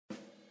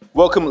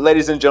Welcome,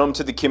 ladies and gentlemen,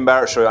 to the Kim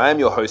Barrett Show. I am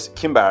your host,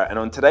 Kim Barrett, and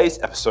on today's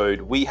episode,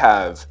 we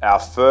have our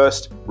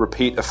first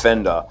repeat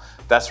offender.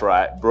 That's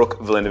right, Brooke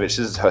Vulinovich. This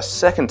is her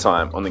second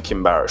time on the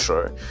Kim Barrett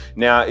Show.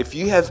 Now, if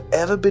you have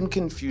ever been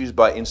confused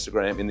by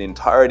Instagram in the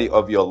entirety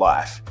of your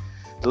life,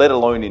 let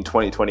alone in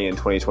 2020 and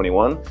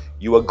 2021,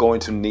 you are going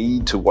to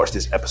need to watch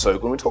this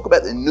episode when we talk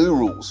about the new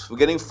rules for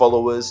getting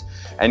followers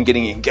and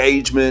getting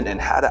engagement and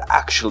how to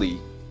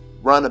actually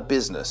run a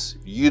business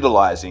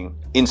utilizing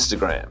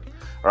Instagram.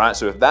 All right,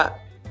 so if that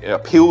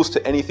appeals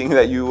to anything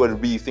that you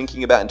would be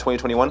thinking about in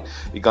 2021,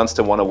 you're going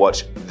to want to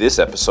watch this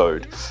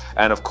episode.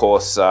 And of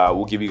course,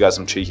 we'll give you guys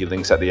some cheeky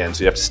links at the end,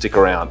 so you have to stick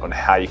around on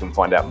how you can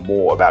find out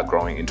more about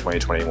growing in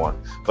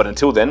 2021. But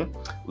until then,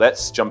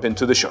 let's jump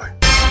into the show.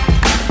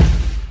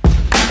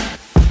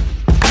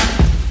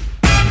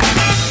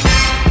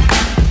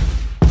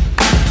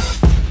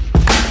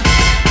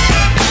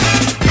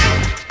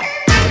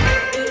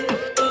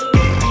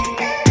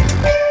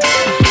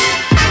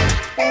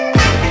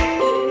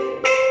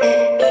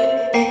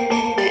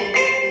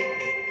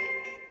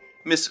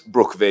 Miss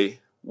Brooke V,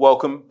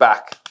 welcome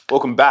back.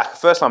 Welcome back.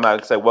 First time I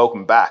would say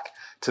welcome back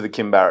to the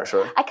Kim Barrett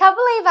Show. I can't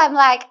believe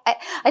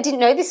I didn't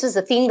know this was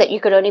a thing that you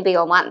could only be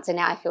on once, and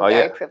now I feel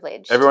very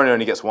privileged. Everyone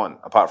only gets one,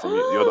 apart from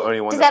you. You're the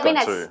only one that's got two.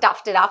 Does that mean I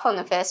stuffed it up on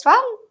the first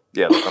one?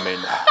 Yeah, look, I mean,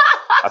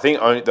 I think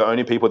the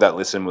only people that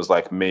listen was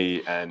like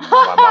me and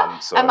my mum.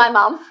 So, and my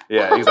mum.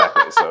 Yeah,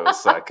 exactly. So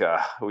it's like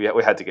we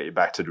had to get you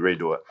back to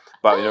redo it.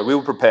 But, we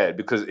were prepared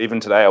because even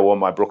today I wore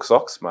my Brooke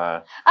socks. You're wearing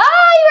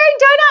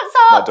donut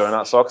socks. My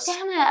donut socks.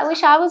 Damn it, I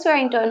wish I was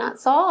wearing donut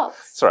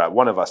socks. It's all right.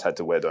 One of us had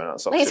to wear donut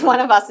socks. At least one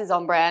of us is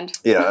on brand.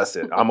 Yeah, that's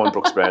it. I'm on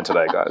Brooke's brand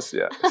today, guys.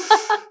 Yeah.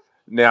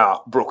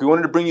 Now, Brooke, we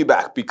wanted to bring you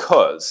back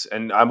because,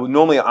 and I would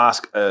normally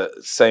ask the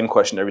same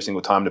question every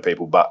single time to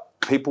people, but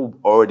people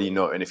already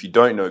know. And if you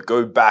don't know,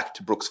 go back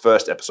to Brooke's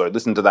first episode,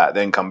 listen to that,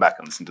 then come back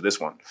and listen to this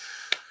one.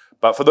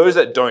 But for those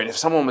that don't, if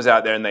someone was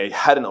out there and they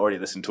hadn't already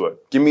listened to it,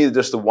 give me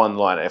just the one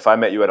liner. If I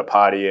met you at a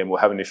party and we're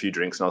having a few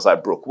drinks and I was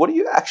like, Brooke, what do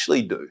you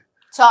actually do?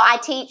 So I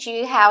teach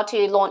you how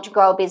to launch and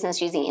grow a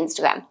business using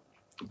Instagram.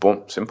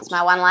 Boom, simple. It's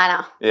my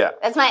one-liner. Yeah.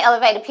 That's my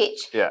elevator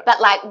pitch. Yeah. But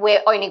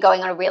we're only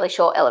going on a really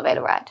short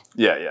elevator ride.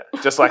 Yeah.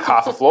 Just like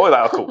half a floor,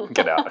 like, oh, cool,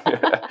 get out.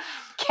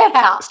 Get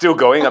out. Still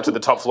going up to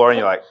the top floor and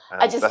you're like...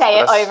 I just say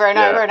it over and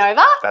over and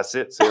over. That's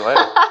it. See you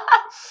later.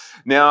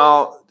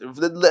 Now,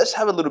 let's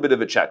have a little bit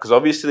of a chat because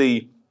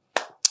obviously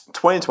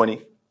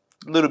 2020...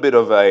 a little bit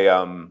of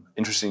a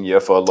interesting year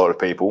for a lot of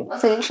people.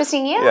 It's an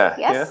interesting year. Yeah,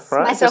 yes, yeah,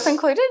 right? Myself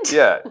included.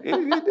 Yeah,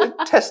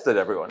 it tested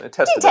everyone. It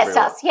tested test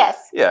everyone. us,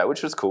 yes. Yeah,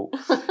 which was cool.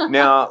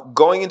 Now,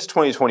 going into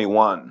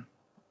 2021,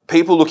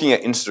 people looking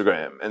at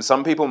Instagram, and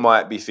some people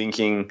might be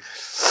thinking,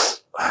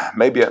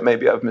 maybe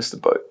I've missed the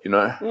boat.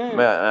 Man,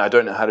 I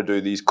don't know how to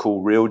do these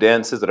cool reel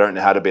dances. I don't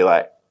know how to be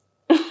like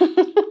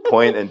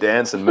point and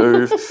dance and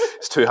move.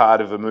 It's too hard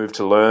of a move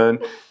to learn.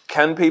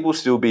 Can people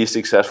still be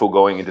successful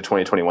going into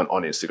 2021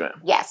 on Instagram?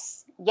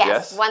 Yes,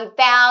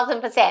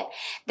 1000%.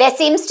 There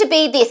seems to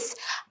be this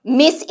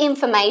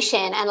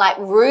misinformation and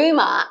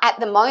rumor at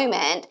the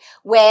moment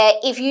where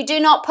if you do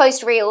not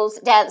post reels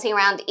dancing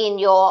around in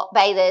your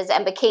bathers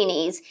and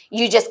bikinis,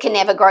 you just can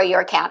never grow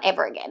your account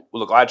ever again.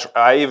 Well, look,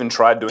 I even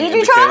tried doing it in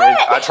bikinis. Try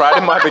it? I tried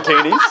in my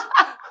bikinis.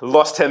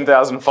 Lost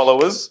 10,000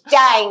 followers.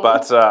 Dang.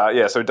 But so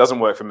it doesn't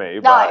work for me.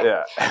 No. But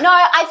yeah. No,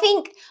 I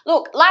think,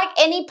 look, like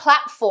any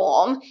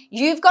platform,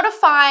 you've got to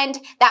find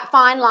that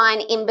fine line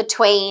in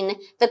between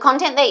the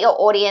content that your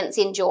audience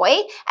enjoy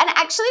and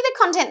actually the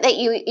content that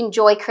you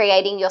enjoy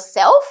creating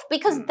yourself,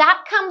 because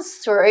that comes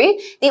through,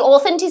 the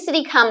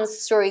authenticity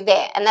comes through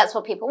there. And that's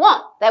what people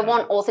want. They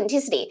want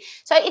authenticity.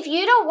 So if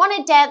you don't want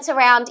to dance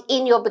around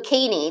in your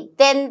bikini,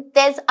 then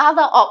there's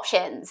other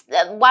options.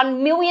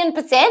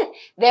 1,000,000%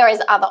 there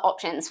is other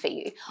options for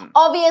you.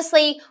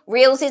 Obviously,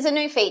 Reels is a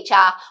new feature.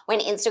 When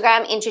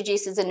Instagram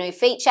introduces a new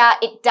feature,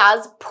 it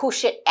does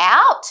push it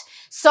out.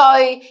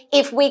 So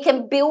if we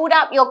can build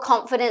up your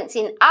confidence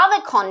in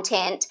other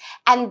content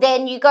and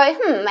then you go,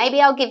 maybe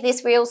I'll give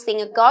this Reels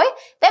thing a go,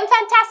 then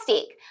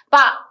fantastic.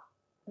 But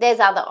there's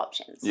other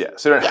options. Yeah,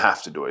 so you don't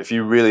have to do it. If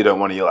you really don't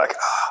want to, you're like,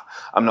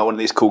 I'm not one of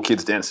these cool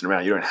kids dancing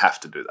around. You don't have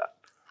to do that.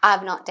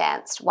 I've not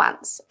danced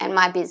once and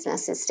my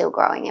business is still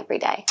growing every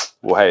day.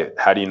 Well, hey,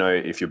 how do you know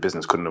if your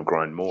business couldn't have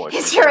grown more?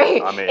 It's true.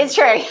 It's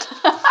true.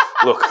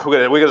 Look, we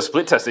got to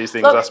split test these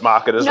things, us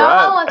marketers, no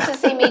right? No one wants to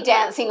see me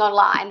dancing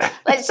online.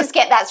 Let's just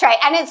get that straight.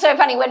 And it's so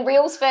funny, when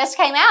Reels first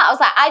came out, I was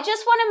like, I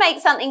just want to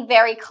make something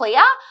very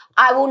clear.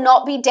 I will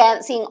not be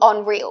dancing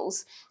on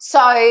Reels.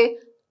 So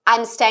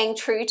I'm staying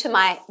true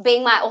to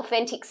being my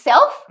authentic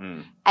self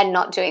and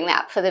not doing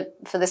that for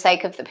the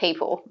sake of the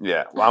people.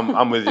 Yeah, well,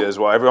 I'm with you as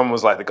well. Everyone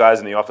was like, the guys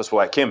in the office were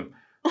like, Kim,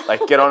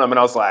 get on them. And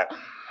I was like...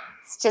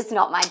 It's just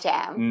not my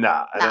jam.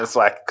 Nah. And it's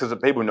like, because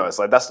people know, it's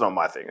like, that's not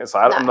my thing. It's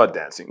like, I'm not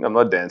dancing. I'm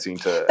not dancing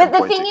to... But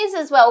the thing is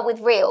as well with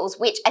Reels,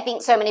 which I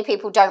think so many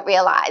people don't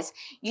realize,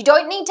 you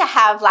don't need to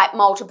have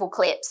multiple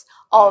clips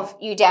of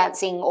you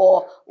dancing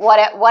or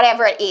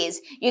whatever it is.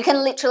 You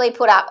can literally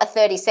put up a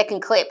 30-second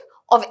clip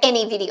of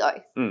any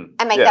video and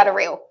make that a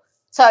reel.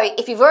 So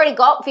if you've already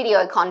got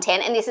video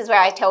content, and this is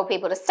where I tell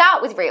people to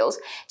start with reels,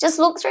 just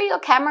look through your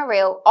camera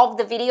reel of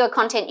the video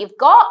content you've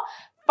got,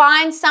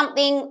 find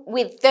something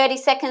with 30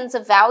 seconds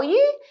of value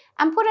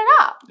and put it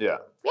up. Yeah.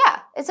 Yeah,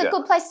 it's a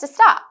good place to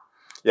start.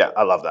 Yeah,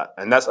 I love that.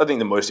 And that's, I think,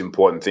 the most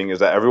important thing is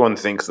that everyone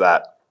thinks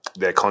that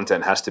their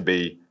content has to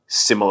be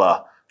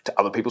similar to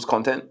other people's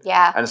content.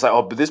 Yeah. And it's like,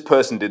 oh, but this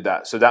person did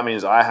that, so that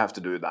means I have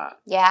to do that.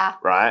 Yeah.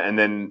 Right? And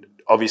then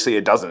obviously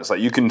it doesn't. It's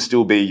like you can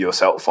still be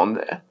yourself on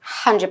there.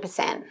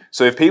 100%.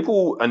 So if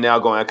people are now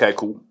going, okay,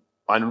 cool,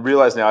 I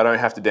realize now I don't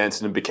have to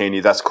dance in a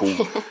bikini, that's cool.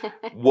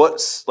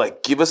 What's,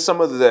 like, give us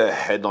some of the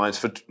headlines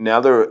for now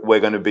that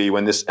we're going to be,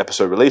 when this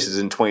episode releases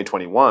in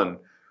 2021,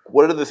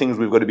 what are the things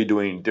we've got to be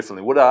doing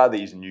differently? What are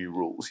these new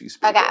rules you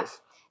speak of?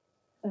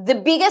 The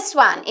biggest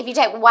one, if you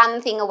take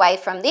one thing away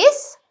from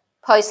this,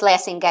 post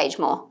less, engage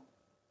more.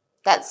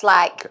 That's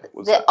like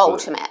the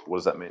ultimate. What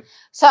does that mean?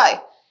 So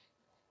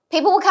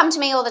people will come to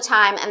me all the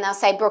time and they'll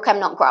say, Brooke, I'm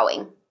not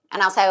growing.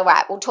 And I'll say, all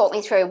right, well, talk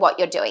me through what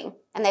you're doing.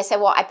 And they say,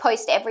 well, I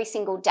post every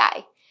single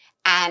day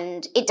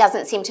and it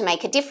doesn't seem to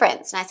make a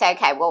difference. And I say,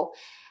 okay, well,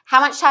 how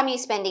much time you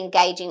spend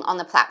engaging on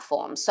the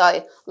platform?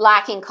 So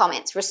liking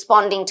comments,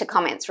 responding to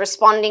comments,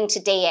 responding to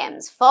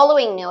DMs,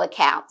 following new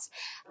accounts,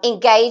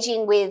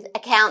 engaging with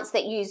accounts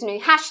that use new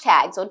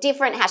hashtags or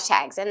different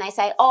hashtags. And they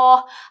say,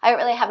 oh, I don't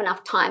really have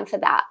enough time for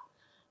that.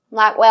 I'm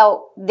like,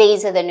 well,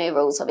 these are the new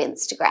rules of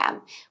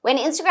Instagram. When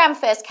Instagram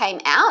first came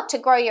out, to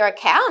grow your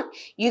account,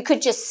 you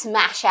could just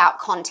smash out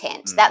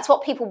content. That's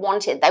what people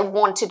wanted. They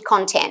wanted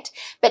content.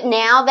 But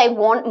now they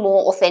want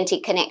more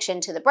authentic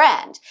connection to the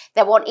brand.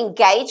 They want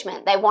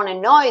engagement. They want to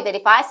know that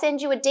if I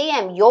send you a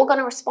DM, you're going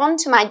to respond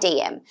to my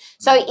DM.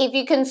 So if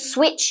you can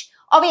switch,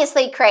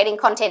 obviously creating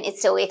content is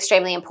still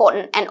extremely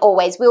important and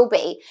always will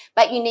be,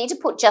 but you need to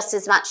put just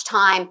as much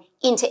time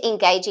into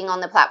engaging on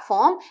the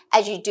platform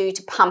as you do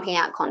to pumping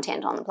out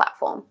content on the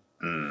platform.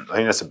 I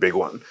think that's a big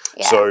one.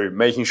 Yeah. So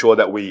making sure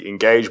that we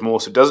engage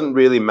more. So it doesn't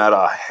really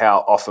matter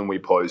how often we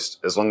post,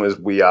 as long as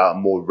we are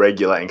more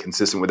regular and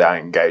consistent with our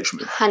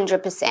engagement.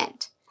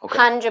 100%. Okay.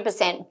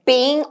 100%.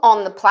 Being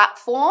on the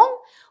platform,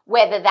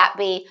 whether that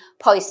be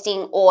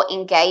posting or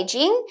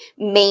engaging,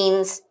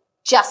 means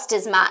just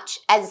as much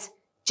as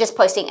just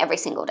posting every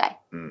single day.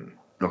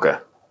 Okay.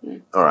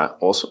 All right.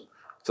 Awesome.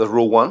 So that's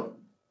rule 1.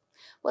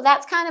 Well,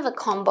 that's kind of a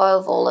combo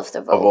of all of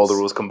the rules. Of all the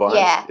rules combined?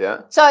 Yeah.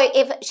 Yeah. So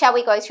shall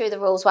we go through the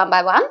rules one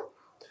by one?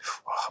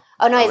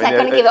 Oh no, is that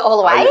going to give it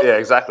all away? Yeah,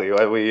 exactly.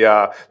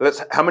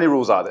 How many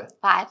rules are there?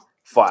 5.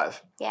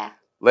 5. Yeah.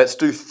 Let's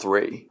do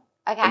 3.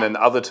 Okay. And then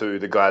the other 2,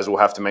 the guys will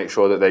have to make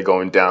sure that they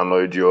go and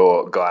download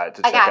your guide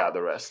to check out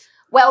the rest.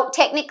 Well,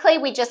 technically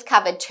we just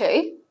covered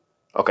 2.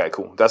 Okay,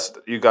 cool.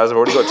 You guys have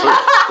already got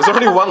 2. There's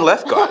only 1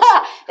 left, guys.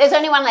 There's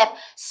only 1 left.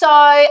 So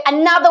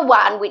another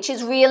one, which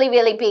is really,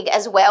 really big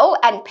as well,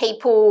 and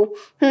people,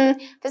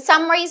 for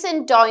some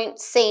reason, don't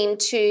seem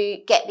to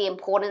get the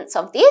importance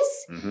of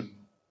this.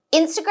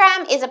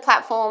 Instagram is a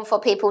platform for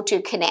people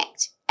to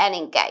connect and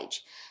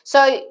engage.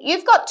 So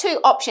you've got 2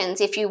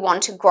 options if you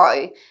want to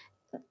grow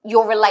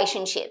your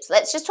relationships.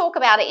 Let's just talk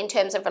about it in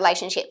terms of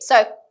relationships.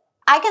 So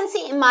I can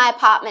sit in my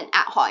apartment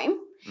at home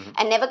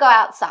and never go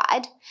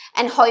outside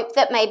and hope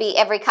that maybe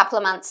every couple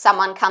of months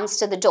someone comes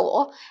to the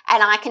door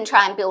and I can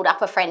try and build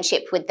up a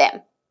friendship with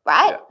them,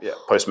 right? Yeah.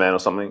 Postman or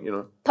something,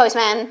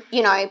 Postman,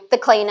 the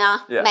cleaner,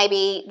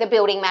 maybe the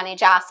building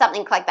manager,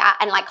 something like that,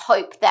 and like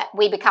hope that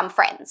we become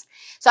friends.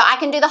 So I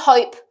can do the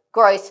hope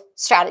growth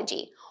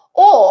strategy.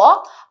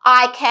 Or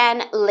I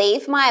can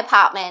leave my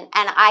apartment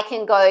and I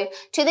can go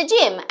to the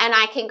gym and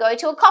I can go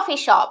to a coffee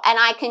shop and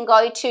I can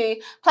go to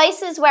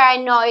places where I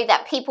know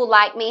that people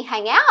like me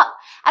hang out,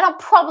 and I'll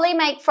probably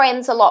make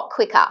friends a lot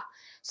quicker.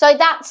 So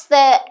that's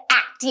the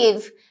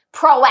active,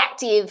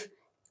 proactive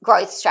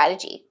growth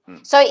strategy.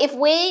 So if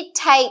we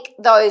take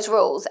those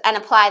rules and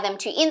apply them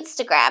to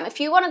Instagram, if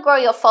you want to grow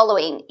your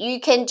following,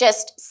 you can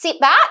just sit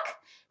back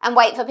and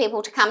wait for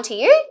people to come to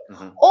you,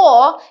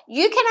 or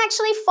you can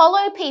actually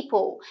follow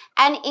people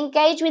and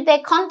engage with their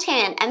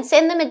content and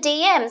send them a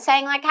DM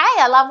saying like, hey,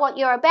 I love what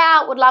you're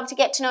about, would love to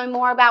get to know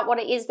more about what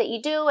it is that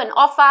you do and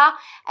offer,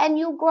 and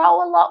you'll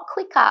grow a lot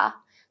quicker.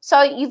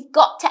 So you've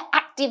got to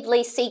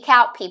actively seek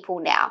out people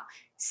now.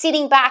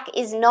 Sitting back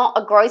is not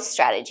a growth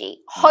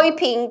strategy.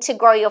 Hoping to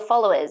grow your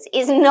followers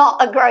is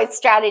not a growth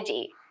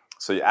strategy.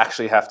 So you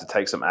actually have to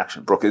take some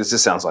action. Brooke, this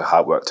just sounds like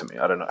hard work to me.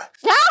 I don't know.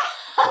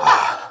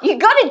 You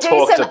got to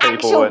do some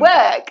actual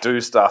work.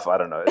 Do stuff. I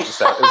don't know. It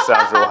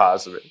sounds real hard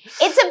to me.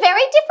 It's a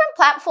very different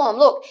platform.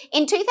 Look,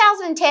 in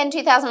 2010,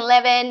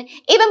 2011,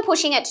 even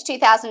pushing it to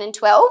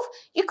 2012,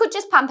 you could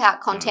just pump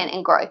out content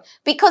and grow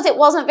because it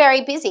wasn't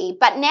very busy.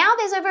 But now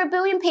there's over 1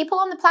 billion people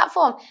on the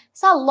platform.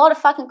 It's a lot of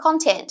fucking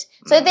content.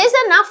 So there's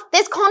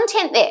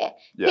content there.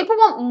 Yeah. People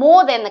want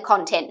more than the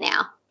content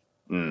now.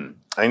 I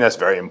think that's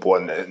very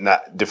important, and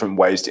that different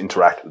ways to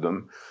interact with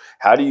them.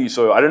 How do you,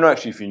 so I don't know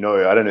actually if you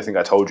know, I don't think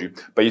I told you,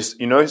 but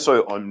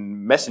so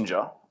on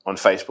Messenger, on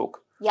Facebook,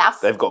 yes,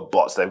 they've got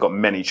bots, they've got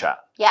ManyChat.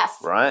 Yes.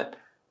 Right?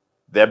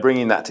 They're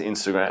bringing that to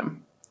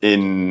Instagram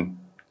in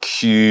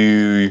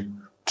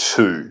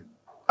Q2,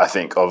 I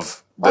think,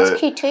 of What's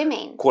Q2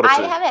 mean? Quarter I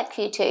two. have had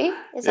Q2.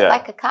 Is it Yeah.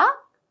 like a car?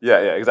 Yeah,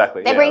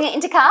 exactly. They bring it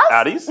into cars?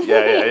 Audis?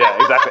 Yeah,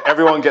 exactly.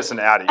 Everyone gets an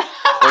Audi.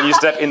 When you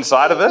step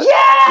inside of it.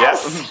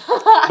 Yes!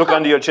 Yeah. Look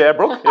under your chair,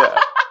 Brooke. Yeah.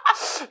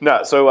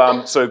 No,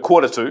 so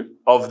quarter two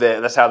of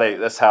that's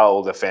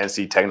how the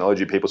fancy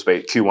technology people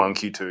speak. Q1,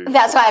 Q2.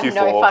 That's why I have Q4.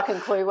 no fucking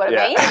clue what it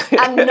means.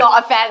 I'm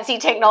not a fancy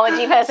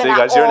technology person. So you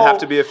guys, you don't have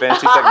to be a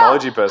fancy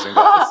technology person,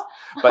 guys.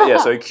 But yeah,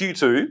 so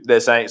Q2, they're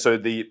saying,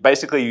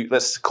 basically,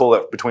 let's call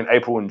it between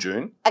April and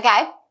June.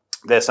 Okay.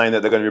 They're saying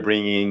that they're going to be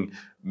bringing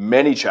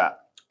ManyChat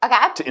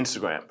to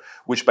Instagram,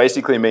 which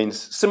basically means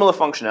similar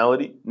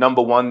functionality.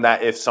 Number one,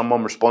 that if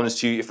someone responds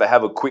to you, if they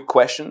have a quick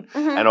question,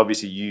 and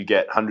obviously you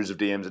get hundreds of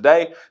DMs a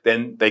day,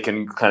 then they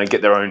can kind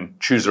of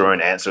choose their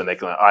own answer, and they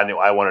can,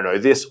 I want to know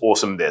this,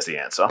 awesome, there's the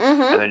answer.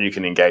 And then you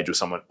can engage with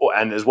someone.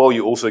 And as well,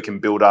 you also can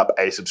build up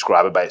a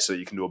subscriber base so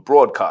you can do a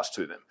broadcast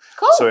to them.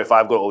 Cool. So if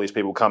I've got all these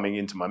people coming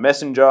into my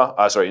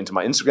into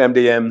my Instagram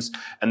DMs,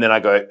 and then I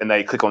go and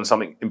they click on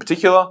something in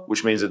particular,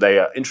 which means that they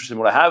are interested in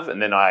what I have,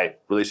 and then I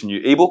release a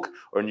new ebook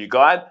or a new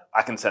guide,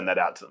 I can send that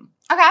out to them.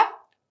 Okay.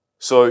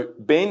 So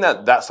being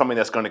that that's something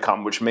that's going to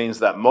come, which means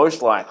that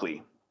most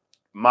likely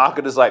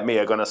marketers like me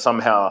are going to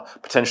somehow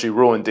potentially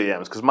ruin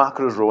DMs, because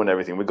marketers ruin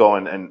everything. We go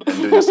and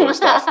do this sort of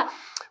stuff.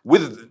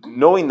 With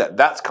knowing that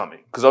that's coming,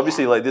 because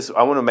obviously like this,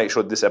 I want to make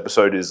sure this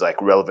episode is like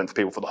relevant for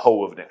people for the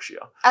whole of next year.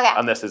 Okay.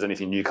 Unless there's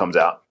anything new comes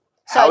out.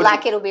 So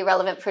it'll be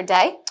relevant for a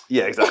day?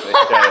 Yeah, exactly.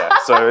 Yeah.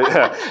 So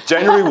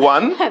January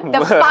 1.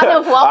 The fun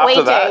of what we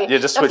do. Yeah,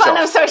 just switch off. The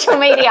fun of social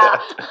media.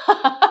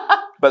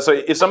 But so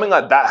if something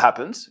like that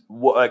happens,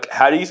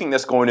 how do you think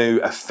that's going to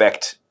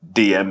affect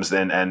DMs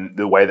then and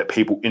the way that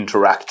people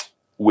interact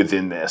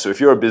within there? So if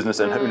you're a business,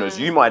 and who knows,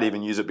 you might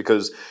even use it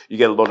because you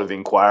get a lot of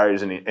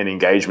inquiries and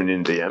engagement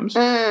in DMs.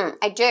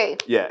 I do.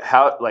 Yeah.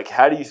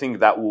 How do you think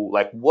that will,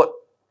 what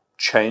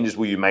changes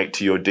will you make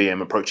to your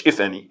DM approach,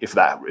 if any, if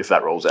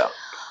that rolls out?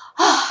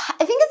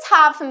 I think it's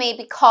hard for me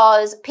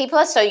because people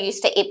are so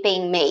used to it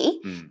being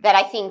me that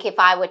I think if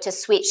I were to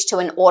switch to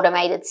an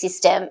automated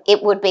system,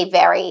 it would be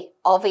very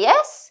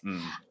obvious.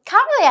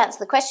 Can't really answer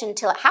the question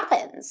until it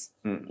happens,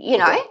 you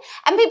know? Okay.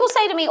 And people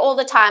say to me all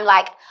the time,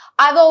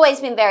 I've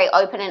always been very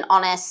open and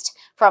honest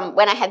from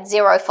when I had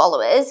 0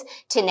 followers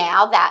to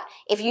now, that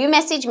if you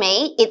message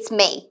me, it's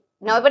me.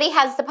 Nobody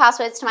has the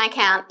passwords to my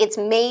account. It's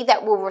me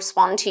that will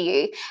respond to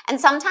you.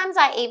 And sometimes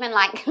I even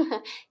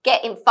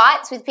get in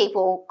fights with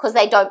people because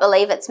they don't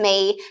believe it's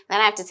me. Then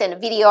I have to send a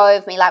video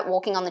of me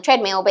walking on the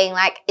treadmill being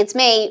it's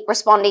me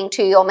responding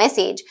to your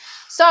message.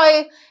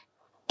 So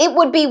it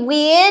would be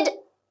weird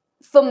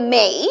for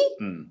me.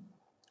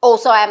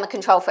 Also, I am a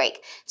control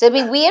freak. So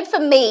it'd be weird for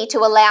me to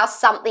allow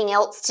something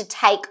else to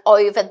take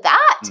over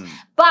that.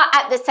 But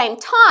at the same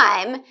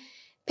time,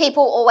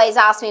 people always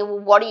ask me, well,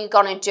 what are you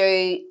going to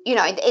do? You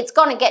know, it's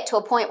going to get to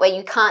a point where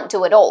you can't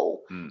do it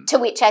all. To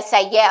which I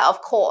say, yeah,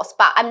 of course,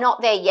 but I'm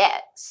not there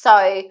yet. So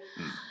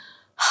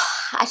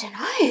I don't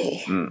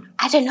know.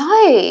 I don't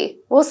know.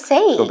 We'll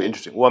see. It'll be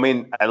interesting. Well, I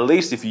mean, at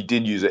least if you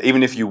did use it,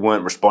 even if you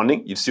weren't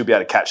responding, you'd still be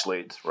able to catch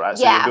leads, right?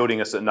 So you're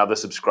building another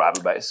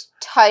subscriber base.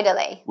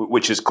 Totally.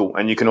 Which is cool.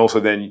 And you can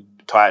also then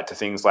tie it to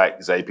things like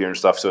Zapier and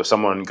stuff. So if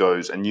someone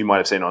goes, and you might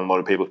have seen on a lot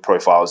of people's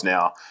profiles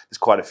now, there's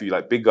quite a few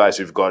big guys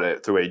who've got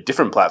it through a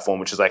different platform,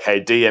 which is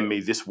hey, DM me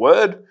this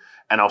word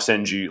and I'll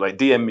send you,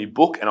 DM me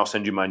book and I'll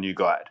send you my new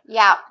guide.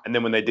 Yeah. And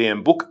then when they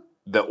DM book,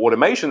 the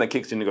automation that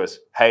kicks in and goes,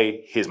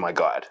 hey, here's my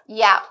guide.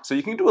 Yeah. So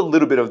you can do a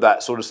little bit of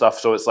that sort of stuff.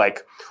 So it's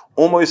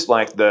almost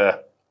like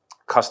the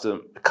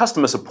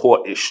customer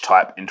support-ish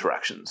type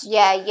interactions.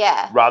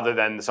 Yeah. Rather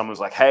than someone's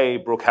hey,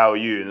 Brooke, how are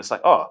you? And it's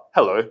oh,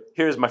 hello,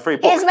 here's my free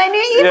book. Here's my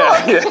new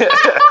ebook.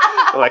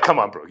 Yeah. Come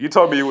on, Brooke, you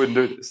told me you wouldn't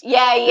do this.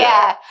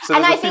 Yeah. So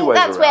and I think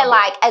that's where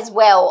as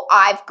well,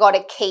 I've got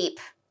to keep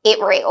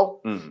it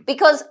real.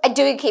 Because I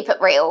do keep it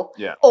real.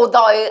 Yeah.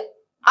 Although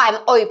I'm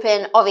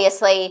open,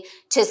 obviously,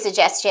 to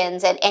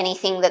suggestions and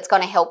anything that's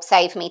going to help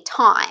save me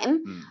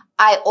time.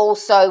 I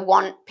also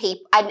want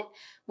people, I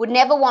would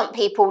never want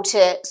people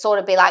to sort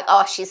of be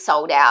oh, she's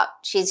sold out.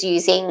 She's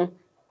using,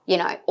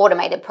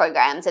 automated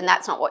programs and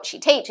that's not what she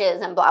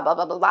teaches and blah, blah,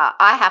 blah, blah, blah.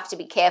 I have to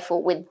be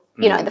careful with,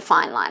 the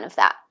fine line of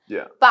that.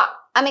 Yeah. But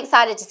I'm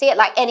excited to see it.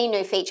 Like any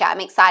new feature, I'm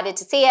excited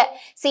to see it,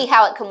 see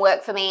how it can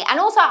work for me.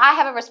 And also I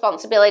have a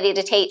responsibility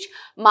to teach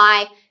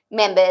my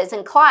members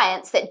and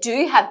clients that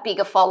do have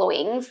bigger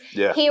followings.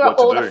 Yeah, here are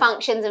all the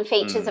functions and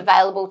features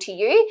available to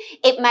you.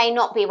 It may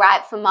not be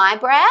right for my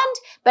brand,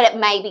 but it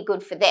may be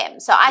good for them.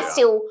 So I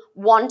still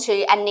want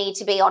to and need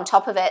to be on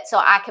top of it so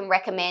I can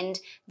recommend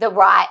the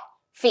right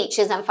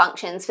features and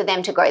functions for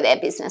them to grow their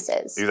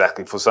businesses.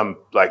 Exactly. For some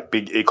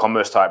big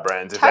e-commerce type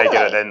brands, if they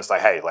get it, then it's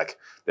hey,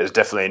 there's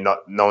definitely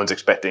no one's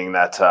expecting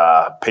that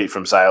Pete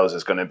from sales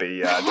is going to be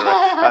direct.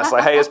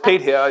 It's hey, it's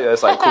Pete here. Yeah,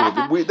 it's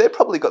cool. They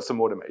probably got some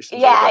automation.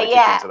 Kick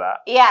into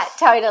that. Yeah,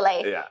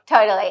 totally. Yeah,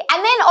 totally.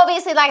 And then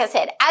obviously, like I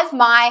said, as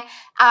my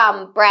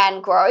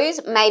brand grows,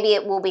 maybe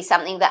it will be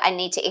something that I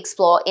need to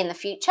explore in the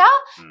future.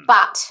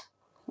 But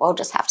we'll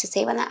just have to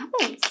see when that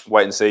happens.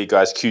 Wait and see,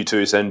 guys.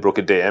 Q2, send Brooke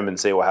a DM and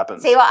see what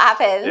happens. See what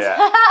happens.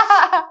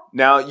 Yeah.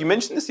 Now, you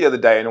mentioned this the other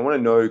day, and I want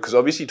to know, because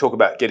obviously you talk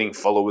about getting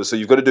followers, so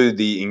you've got to do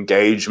the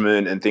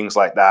engagement and things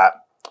like that.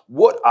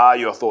 What are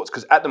your thoughts?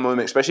 Because at the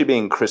moment, especially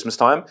being Christmas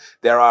time,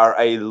 there are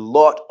a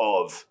lot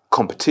of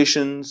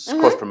competitions,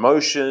 cross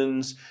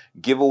promotions,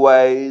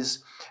 giveaways.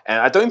 And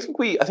I think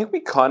we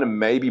kind of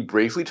maybe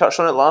briefly touched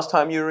on it last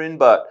time you were in,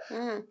 but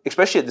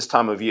especially at this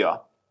time of year,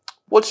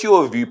 what's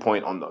your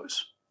viewpoint on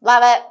those?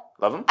 Love it.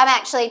 Love them? I'm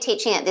actually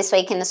teaching it this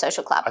week in the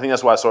social club. I think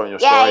that's why I saw it in your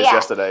stories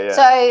yesterday. Yeah.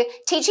 So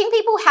teaching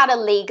people how to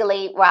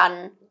legally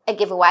run a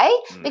giveaway,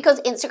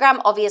 because Instagram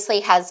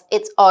obviously has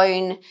its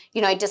own,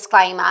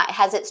 disclaimer. It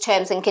has its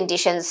terms and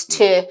conditions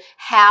to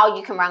how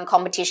you can run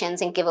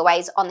competitions and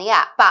giveaways on the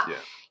app. But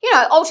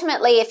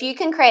ultimately, if you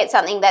can create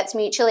something that's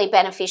mutually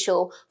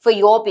beneficial for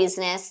your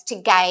business to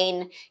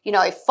gain,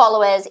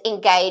 followers,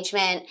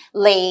 engagement,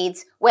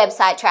 leads,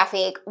 website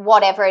traffic,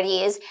 whatever it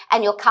is,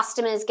 and your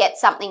customers get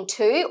something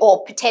too,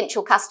 or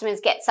potential customers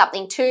get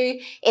something too,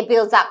 it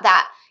builds up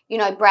that,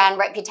 brand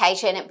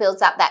reputation, it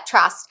builds up that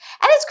trust.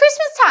 And it's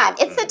Christmas time.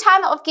 It's the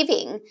time of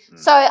giving.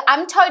 So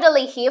I'm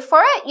totally here for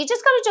it. You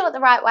just got to do it the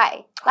right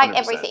way, like 100%.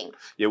 everything.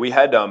 Yeah, we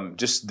had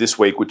just this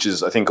week, which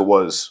is, I think it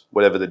was,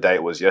 whatever the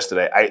date was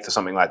yesterday, 8th or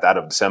something like that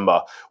of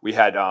December, we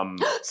had...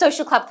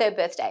 Social Club third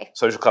birthday.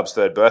 Social Club's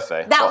third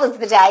birthday. That was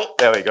the date.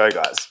 There we go,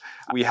 guys.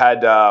 We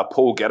had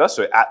Paul Getter,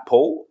 so at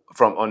Paul,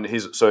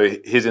 his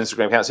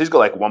Instagram account. So he's got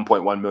like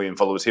 1.1 million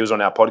followers. He was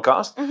on our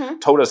podcast,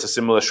 told us a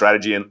similar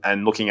strategy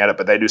and looking at it,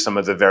 but they do some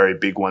of the very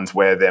big ones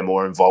where they're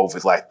more involved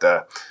with like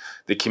the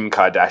Kim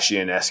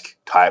Kardashian-esque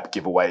type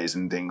giveaways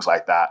and things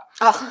like that.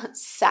 Oh,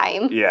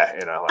 same. Yeah,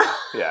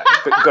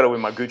 got to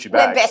win my Gucci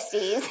bag. We're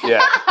besties.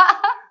 Yeah.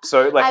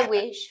 So like, I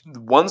wish.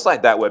 Ones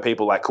like that where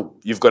people like, cool,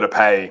 you've got to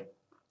pay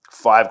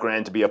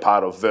 $5,000 to be a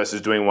part of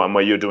versus doing one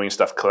where you're doing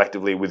stuff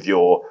collectively with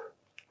your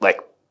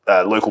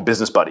local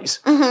business buddies.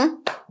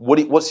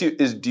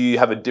 Do you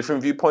have a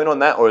different viewpoint on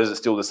that, or is it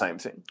still the same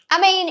thing? I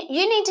mean,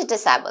 you need to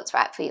decide what's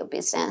right for your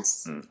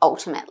business,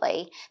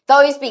 ultimately.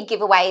 Those big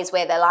giveaways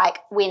where they're like,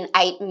 win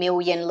 8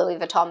 million Louis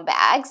Vuitton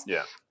bags.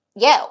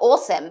 Yeah,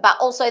 awesome. But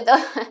also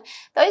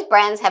those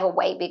brands have a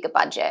way bigger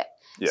budget.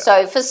 Yeah.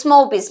 So for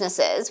small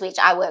businesses, which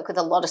I work with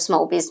a lot of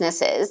small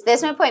businesses,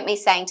 there's no point me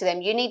saying to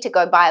them, you need to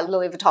go buy a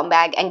Louis Vuitton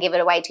bag and give it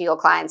away to your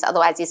clients.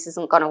 Otherwise, this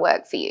isn't going to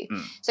work for you.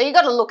 So you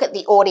got to look at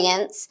the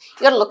audience.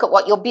 You got to look at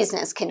what your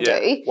business can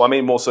do. Well, I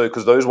mean, more so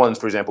because those ones,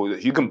 for example,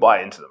 you can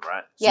buy into them,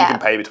 right? So you can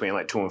pay between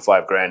like $2,000 and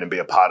 $5,000 and be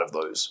a part of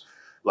those.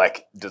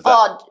 Like, does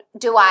that...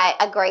 do I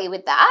agree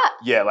with that?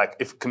 Yeah, like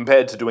if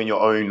compared to doing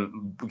your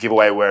own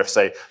giveaway where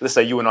let's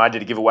say you and I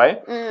did a giveaway,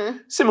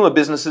 similar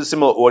businesses,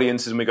 similar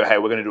audiences, and we go, hey,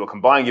 we're going to do a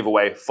combined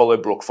giveaway, follow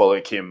Brooke, follow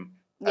Kim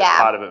as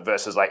part of it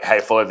versus like, hey,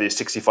 follow these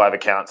 65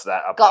 accounts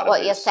that are part of Got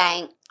what you're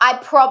saying. I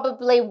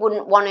probably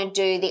wouldn't want to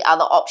do the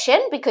other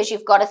option because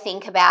you've got to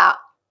think about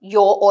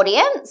your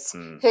audience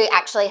who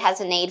actually has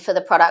a need for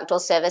the product or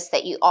service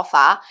that you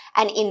offer.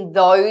 And in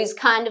those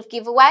kind of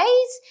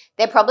giveaways,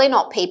 they're probably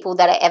not people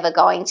that are ever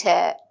going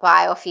to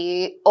buy off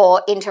you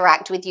or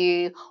interact with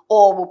you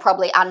or will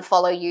probably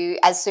unfollow you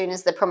as soon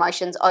as the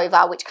promotion's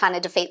over, which kind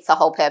of defeats the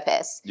whole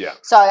purpose. Yeah.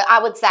 So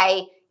I would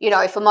say,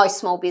 for most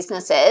small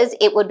businesses,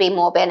 it would be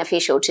more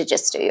beneficial to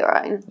just do your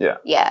own. Yeah.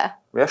 Yeah.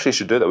 We actually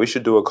should do that. We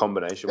should do a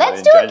combination.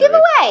 Let's do a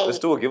giveaway. Let's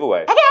do a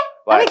giveaway. Okay.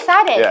 I'm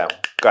excited. Yeah.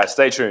 Guys,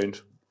 stay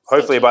tuned.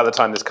 Hopefully by the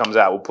time this comes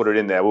out, we'll put it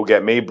in there. We'll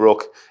get me,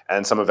 Brooke,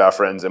 and some of our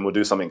friends, and we'll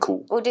do something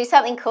cool. We'll do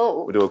something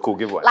cool. We'll do a cool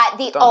giveaway. Like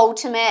the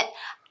ultimate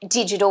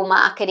digital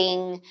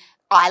marketing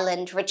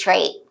island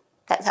retreat.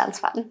 That sounds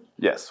fun.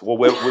 Yes. Well,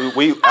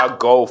 our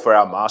goal for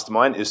our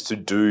mastermind is to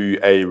do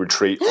a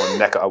retreat on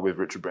Necker with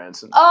Richard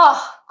Branson.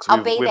 Oh, I'll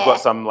be there. We've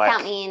got some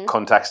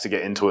contacts to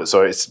get into it,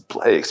 so it's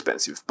bloody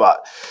expensive,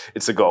 but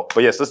it's a goal.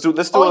 But yes, let's do.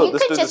 Or you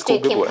could just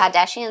do Kim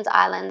Kardashian's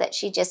island that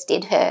she just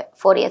did her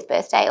 40th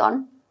birthday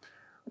on.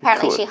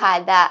 Apparently she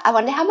hired that. I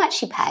wonder how much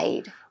she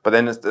paid. But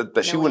then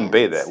she wouldn't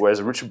be there.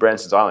 Whereas Richard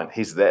Branson's island,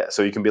 he's there.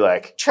 So you can be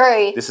like,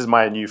 true. This is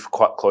my new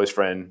quite close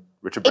friend,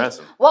 Richard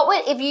Branson.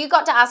 If you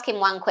got to ask him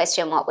one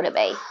question, what would it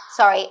be?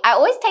 Sorry, I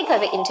always take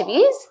over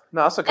interviews.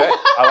 No, that's okay.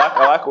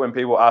 I like it when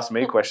people ask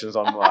me questions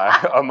on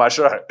my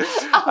show. I'll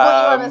put you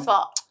on the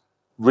spot.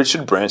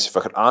 Richard Branson, if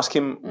I could ask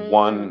him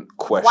one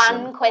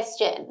question. One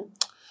question.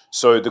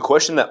 So the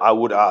question that I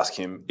would ask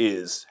him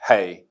is,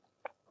 hey,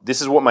 this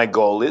is what my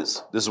goal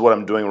is. This is what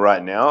I'm doing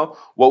right now.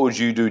 What would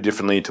you do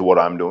differently to what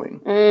I'm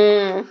doing?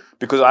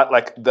 Because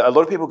a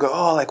lot of people go,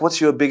 oh, like, what's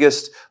your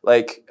biggest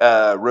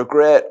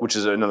regret? Which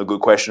is another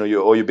good question,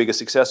 or your biggest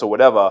success, or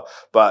whatever.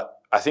 But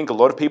I think a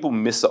lot of people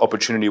miss the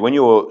opportunity when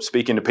you're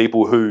speaking to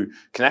people who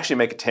can actually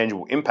make a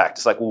tangible impact.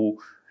 It's like, well,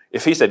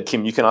 if he said,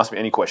 Kim, you can ask me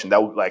any question,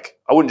 that would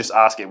I wouldn't just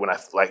ask it when I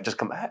just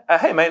come,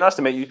 hey mate, nice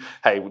to meet you.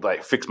 Hey,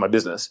 fix my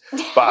business.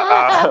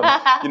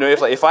 But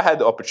if I had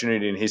the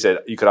opportunity and he said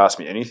you could ask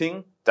me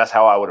anything, That's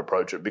how I would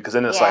approach it, because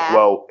then it's like,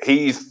 well,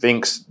 he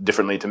thinks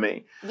differently to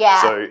me.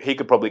 Yeah. So he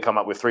could probably come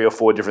up with 3 or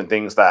 4 different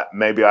things that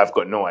maybe I've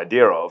got no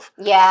idea of.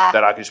 Yeah.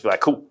 That I could just be like,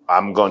 cool,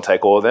 I'm going to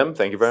take all of them.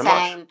 Thank you very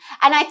much.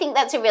 And I think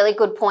that's a really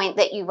good point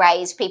that you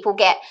raised. People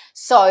get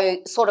so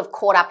sort of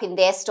caught up in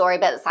their story,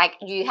 but it's like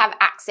you have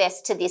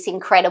access to this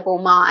incredible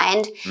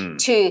mind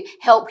to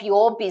help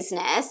your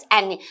business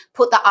and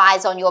put the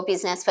eyes on your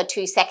business for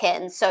 2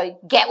 seconds. So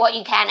get what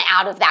you can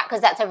out of that,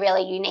 because that's a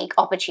really unique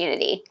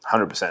opportunity.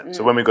 100%.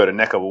 So when we go to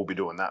NECA, we'll be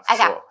doing that for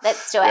sure.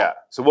 Let's do it. Yeah.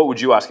 So what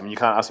would you ask him? You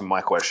can't ask him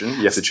my question.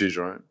 You have to choose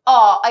your own.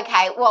 Oh,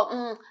 okay.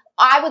 Well,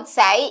 I would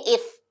say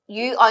if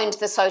you owned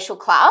the social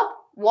club,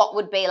 what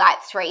would be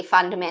like 3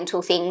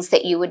 fundamental things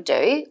that you would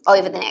do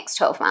over the next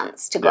 12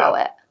 months to grow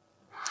it?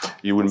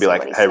 You wouldn't be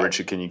like, hey,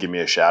 Richard, can you give me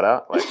a shout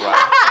out? Like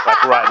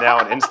right now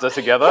on Insta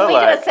together. Can we do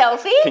a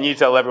selfie? Can you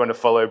tell everyone to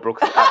follow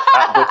Brooke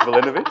at Brooke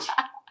Vulinovich?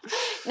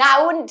 No,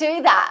 I wouldn't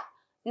do that.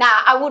 No,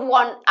 I would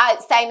want,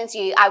 same as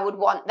you, I would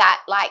want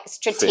that like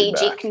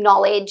strategic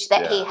knowledge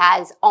that he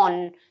has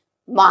on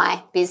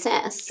my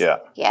business. Yeah.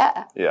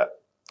 Yeah. Yeah.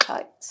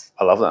 Totes.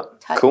 I love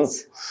that. Totes. Cool.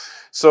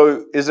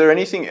 So is there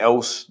anything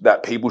else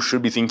that people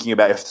should be thinking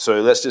about?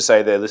 So let's just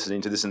say they're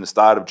listening to this in the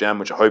start of Jan,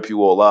 which I hope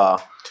you all are,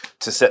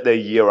 to set their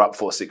year up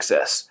for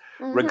success.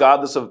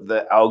 Regardless of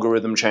the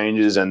algorithm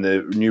changes and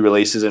the new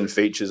releases and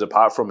features,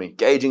 apart from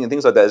engaging and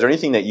things like that, is there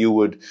anything that you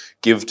would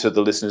give to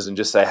the listeners and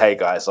just say, hey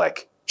guys,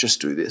 like, just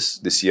do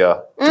this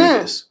year, do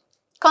this?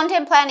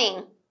 Content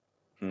planning,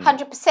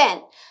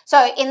 100%.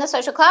 So in the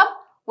social club,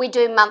 we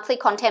do monthly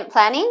content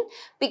planning,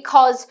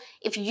 because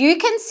if you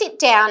can sit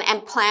down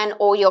and plan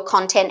all your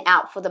content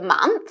out for the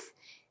month,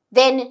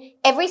 then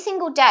every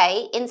single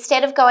day,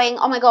 instead of going,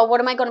 oh my God,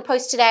 what am I going to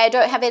post today? I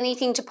don't have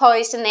anything to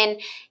post. And then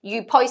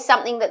you post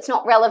something that's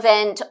not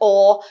relevant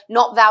or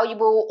not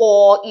valuable,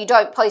 or you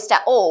don't post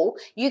at all,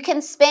 you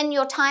can spend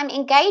your time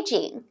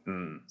engaging.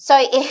 So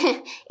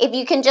if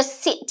you can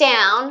just sit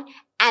down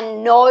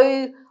and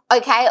know,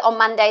 okay, on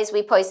Mondays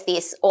we post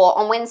this, or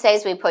on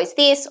Wednesdays we post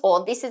this,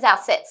 or this is our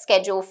set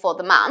schedule for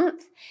the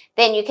month,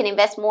 then you can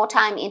invest more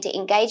time into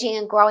engaging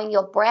and growing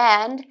your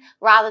brand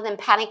rather than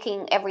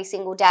panicking every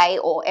single day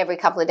or every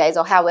couple of days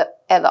or however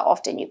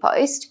often you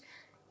post.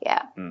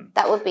 Yeah,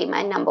 that would be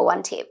my number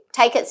 1 tip.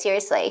 Take it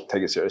seriously.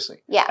 Take it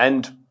seriously. Yeah.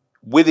 And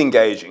with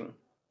engaging,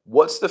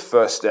 what's the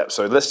first step?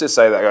 So let's just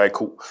say that, okay,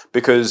 cool.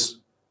 Because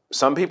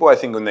some people, I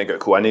think when they go,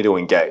 cool, I need to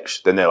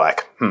engage, then they're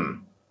like,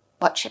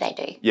 what should I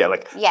do? Yeah,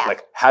 like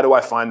how do I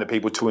find the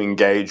people to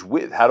engage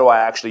with? How do I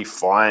actually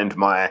find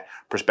my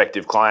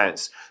prospective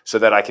clients so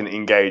that I can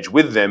engage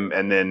with them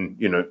and then,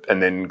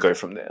 and then go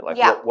from there? Like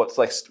what's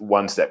like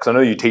one step? Because I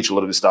know you teach a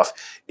lot of this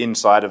stuff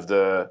inside of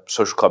the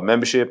social club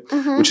membership,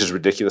 which is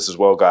ridiculous as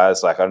well,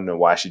 guys. Like, I don't know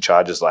why she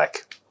charges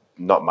like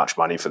not much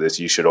money for this.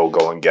 You should all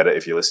go and get it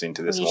if you're listening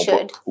to this.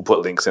 We'll put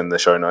links in the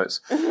show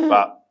notes.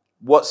 But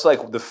what's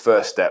like the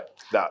first step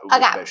that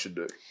they should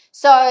do?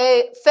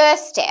 So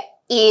first step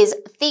is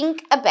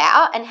think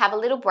about and have a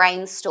little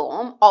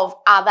brainstorm of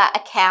other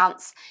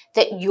accounts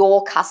that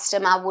your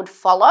customer would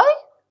follow.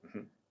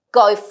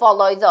 Go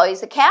follow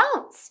those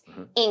accounts,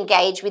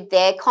 engage with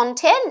their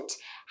content,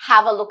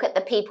 have a look at the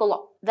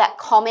people that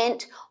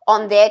comment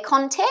on their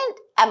content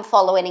and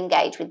follow and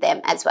engage with them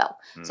as well.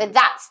 So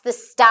that's the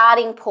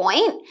starting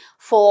point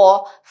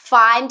for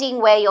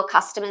finding where your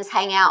customers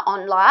hang out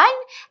online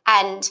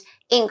and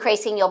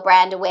increasing your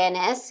brand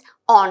awareness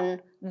on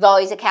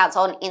those accounts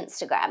on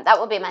Instagram. That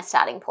would be my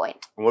starting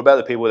point. And what about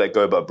the people that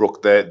go, but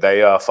Brooke,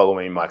 they are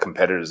following my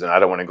competitors and I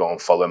don't want to go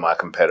and follow my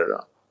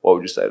competitor? What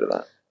would you say to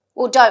that?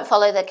 Well, don't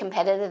follow the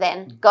competitor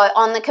then. Go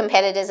on the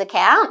competitor's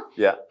account.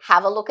 Yeah.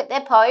 Have a look at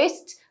their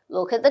posts,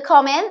 look at the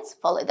comments,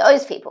 follow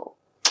those people.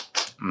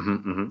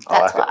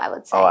 That's what I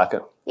would say. I like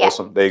it. Yeah.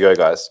 Awesome. There you go,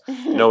 guys.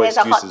 No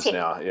excuses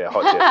now. Yeah,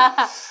 hot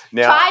tip.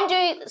 Now,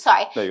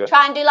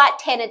 try and do like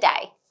 10 a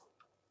day.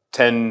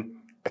 10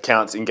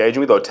 accounts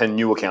engaging with, or 10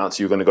 new accounts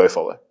you're going to go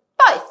follow?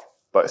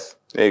 Both.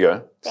 There you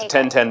go. It's a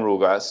 10-10 rule,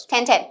 guys.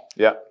 10-10.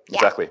 Yeah,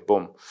 exactly.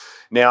 Boom.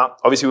 Now,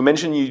 obviously, we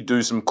mentioned you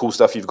do some cool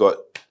stuff. You've got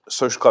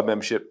Social Club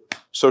membership,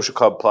 Social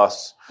Club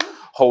Plus,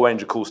 whole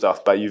range of cool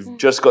stuff, but you've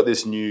just got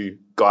this new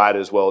guide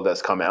as well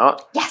that's come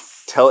out.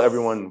 Yes. Tell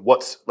everyone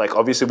what's, like,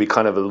 obviously we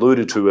kind of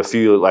alluded to a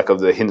few, like, of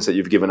the hints that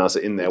you've given us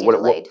in there.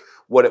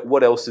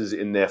 What else is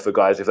in there for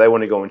guys? If they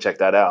want to go and check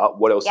that out,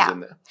 what else is in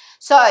there?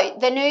 So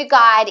the new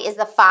guide is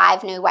the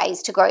 5 new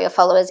ways to grow your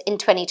followers in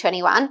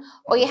 2021.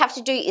 All you have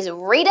to do is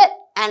read it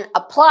and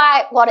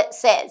apply what it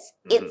says.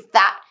 It's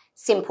that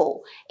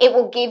simple. It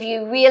will give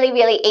you really,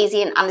 really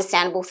easy and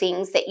understandable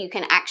things that you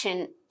can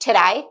action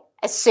today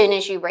as soon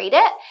as you read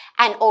it,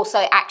 and also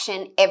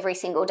action every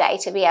single day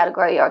to be able to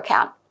grow your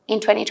account in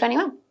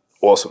 2021.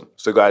 Awesome.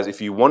 So guys, if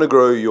you want to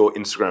grow your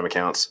Instagram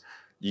accounts,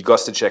 you got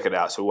to check it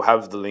out. So we'll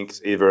have the links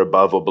either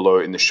above or below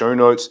in the show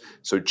notes.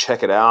 So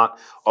check it out.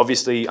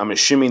 Obviously, I'm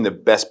assuming the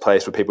best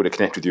place for people to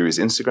connect with you is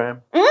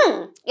Instagram.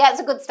 Yeah, it's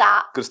a good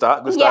start. Good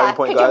starting point, guys.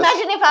 Could you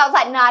imagine if I was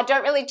like, I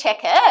don't really check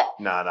it?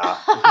 Nah.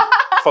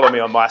 Follow me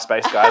on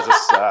MySpace, guys.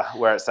 That's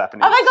where it's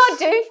happening. Oh my God,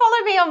 do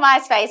follow me on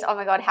MySpace. Oh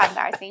my God, how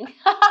embarrassing.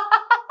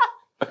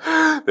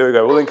 There we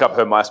go. We'll link up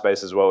her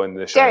MySpace as well in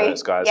the show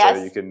notes, guys, yes.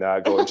 so you can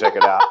go and check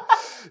it out.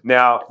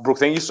 Now, Brooke,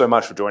 thank you so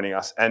much for joining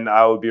us. And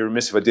I would be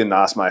remiss if I didn't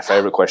ask my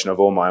favorite question of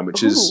all mine,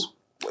 which is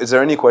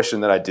there any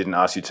question that I didn't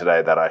ask you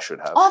today that I should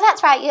have? Oh,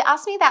 that's right. You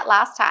asked me that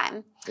last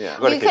time.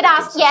 Yeah. You could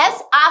ask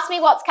me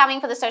what's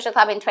coming for the social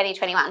club in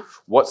 2021.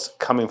 What's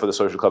coming for the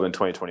social club in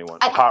 2021,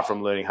 apart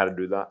from learning how to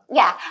do that?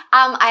 Yeah.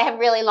 I have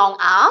really long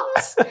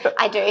arms.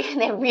 I do.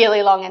 They're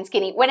really long and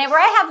skinny. Whenever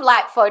I have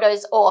like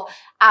photos or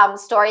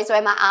stories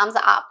where my arms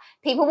are up,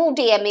 people will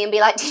DM me and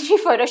be like, did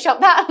you Photoshop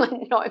that? I'm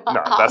like, no,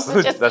 my arms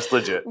are just that's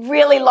legit.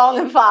 Really long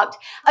and fucked.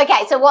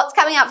 Okay, so what's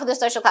coming up for the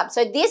social club?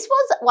 So this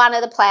was one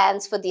of the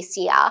plans for this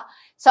year.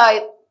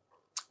 So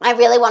I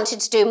really wanted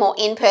to do more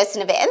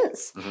in-person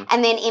events,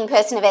 and then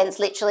in-person events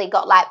literally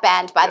got like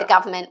banned by the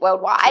government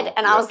worldwide,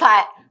 and I was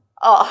like,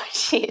 oh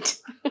shit.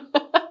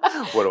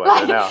 What do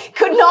I do now?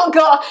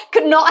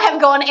 Could not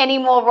have gone any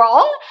more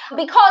wrong,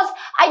 because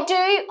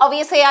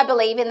obviously I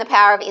believe in the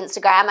power of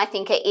Instagram. I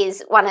think it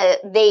is one of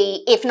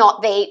the, if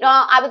not the, no,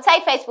 I would say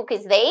Facebook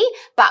is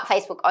but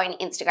Facebook own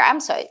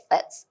Instagram. So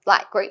let's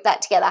like group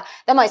that together.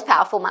 The most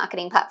powerful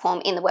marketing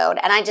platform in the world.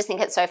 And I just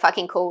think it's so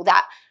fucking cool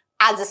that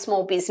as a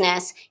small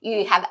business,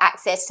 you have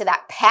access to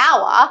that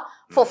power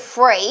for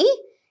free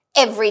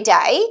every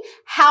day.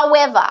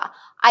 However,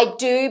 I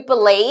do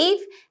believe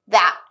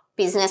that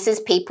businesses,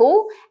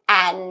 people,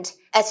 and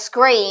a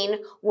screen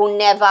will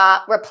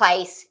never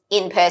replace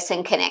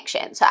in-person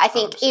connection. So I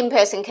think 100%.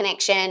 In-person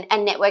connection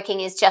and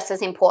networking is just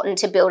as important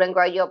to build and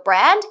grow your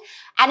brand.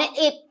 And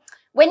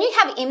when you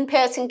have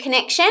in-person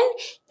connection,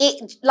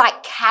 it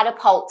like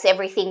catapults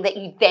everything that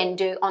you then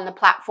do on the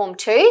platform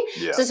too.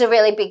 Yeah. So it's a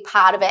really big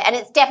part of it. And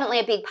it's definitely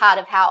a big part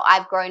of how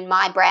I've grown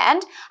my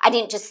brand. I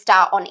didn't just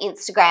start on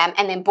Instagram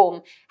and then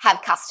boom,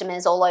 have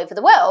customers all over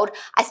the world.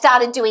 I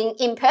started doing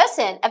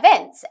in-person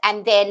events,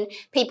 and then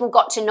people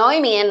got to know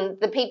me, and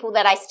the people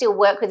that I still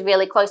work with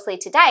really closely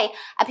today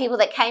are people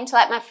that came to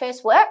like my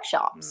first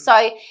workshop.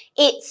 So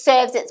it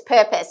serves its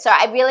purpose. So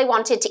I really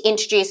wanted to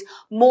introduce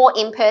more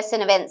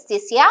in-person events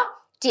this year.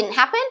 Didn't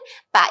happen,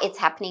 but it's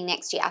happening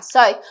next year.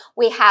 So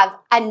we have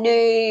a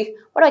new,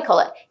 what do I call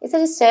it? Is it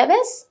a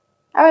service?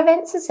 Are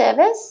events a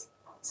service?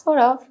 Sort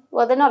of.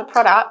 Well, they're not a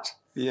product.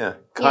 Yeah,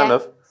 kind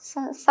of.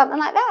 So, something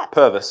like that.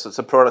 Purvis. It's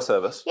a product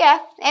service. Yeah.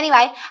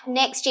 Anyway,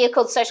 next year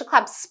called Social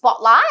Club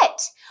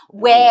Spotlight,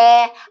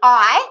 where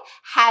I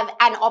have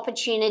an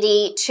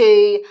opportunity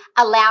to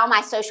allow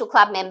my social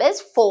club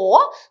members,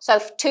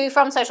 2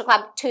 from Social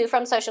Club, 2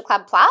 from Social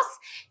Club Plus,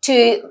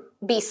 to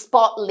be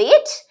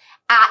spotlit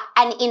at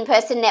an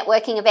in-person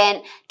networking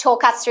event,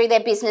 talk us through their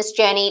business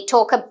journey,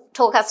 talk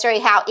us through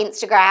how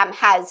Instagram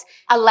has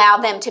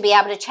allowed them to be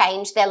able to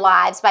change their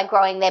lives by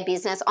growing their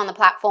business on the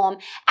platform,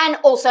 and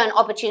also an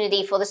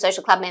opportunity for the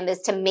social club members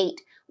to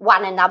meet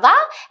one another.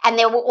 And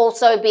there will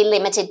also be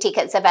limited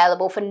tickets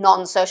available for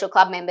non-social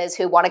club members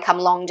who want to come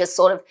along, just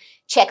sort of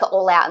check it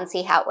all out and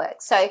see how it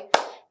works. So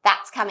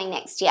that's coming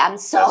next year. I'm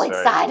so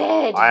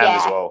excited. I am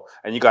as well.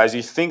 And you guys,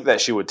 you think that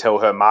she would tell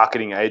her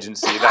marketing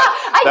agency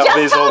that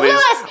there's all these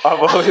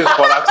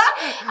products?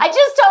 I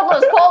just told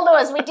Lewis, Paul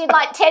Lewis, we did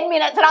like 10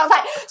 minutes, and I was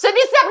like, so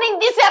this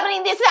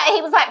happening, this, that.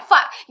 He was like,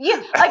 fuck you.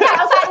 Okay,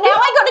 I was like, now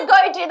I got to go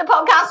do the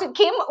podcast with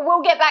Kim.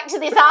 We'll get back to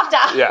this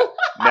after. Yeah,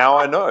 now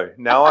I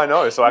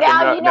know. So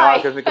I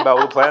can think about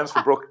all the plans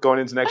for Brooke going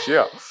into next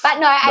year. But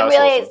no, I'm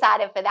really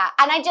excited for that.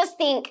 And I just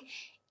think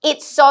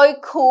it's so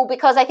cool,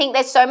 because I think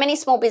there's so many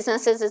small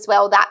businesses as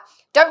well that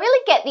don't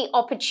really get the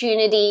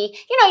opportunity.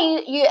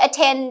 You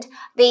attend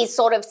these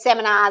sort of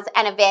seminars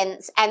and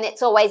events, and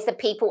it's always the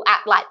people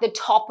at like the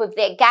top of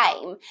their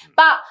game.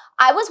 But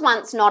I was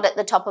once not at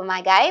the top of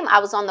my game. I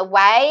was on the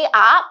way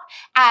up,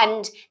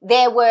 and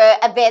there were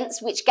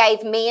events which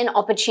gave me an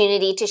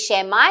opportunity to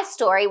share my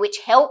story, which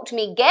helped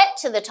me get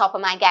to the top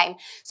of my game.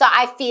 So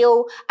I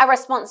feel a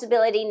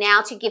responsibility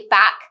now to give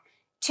back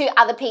to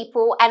other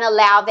people and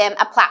allow them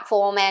a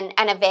platform and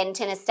an event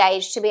and a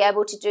stage to be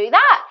able to do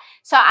that.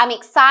 So I'm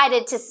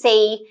excited to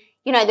see,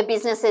 the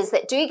businesses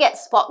that do get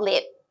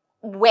spotlit,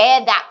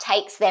 where that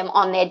takes them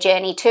on their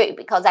journey too,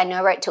 because I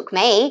know where it took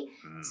me.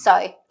 So,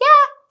 yeah.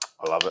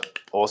 I love it.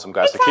 Awesome,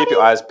 guys. Exciting. So keep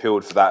your eyes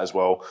peeled for that as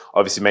well.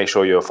 Obviously, make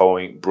sure you're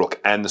following Brooke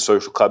and the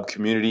Social Club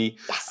community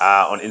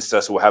on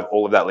Insta. So we'll have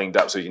all of that linked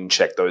up so you can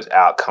check those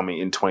out coming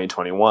in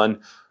 2021.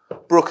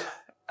 Brooke,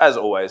 as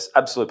always,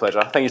 absolute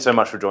pleasure. Thank you so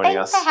much for joining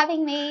us. Thanks for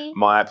having me.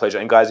 My pleasure.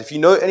 And guys, if you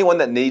know anyone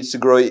that needs to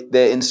grow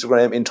their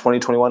Instagram in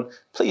 2021,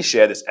 please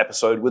share this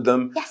episode with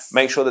them. Yes.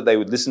 Make sure that they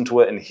would listen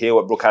to it and hear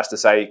what Brooke has to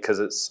say, because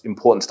it's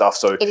important stuff.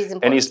 So it is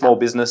important any small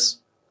business,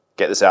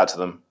 get this out to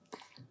them.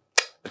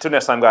 Until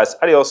next time, guys.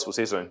 Adios. We'll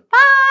see you soon. Bye.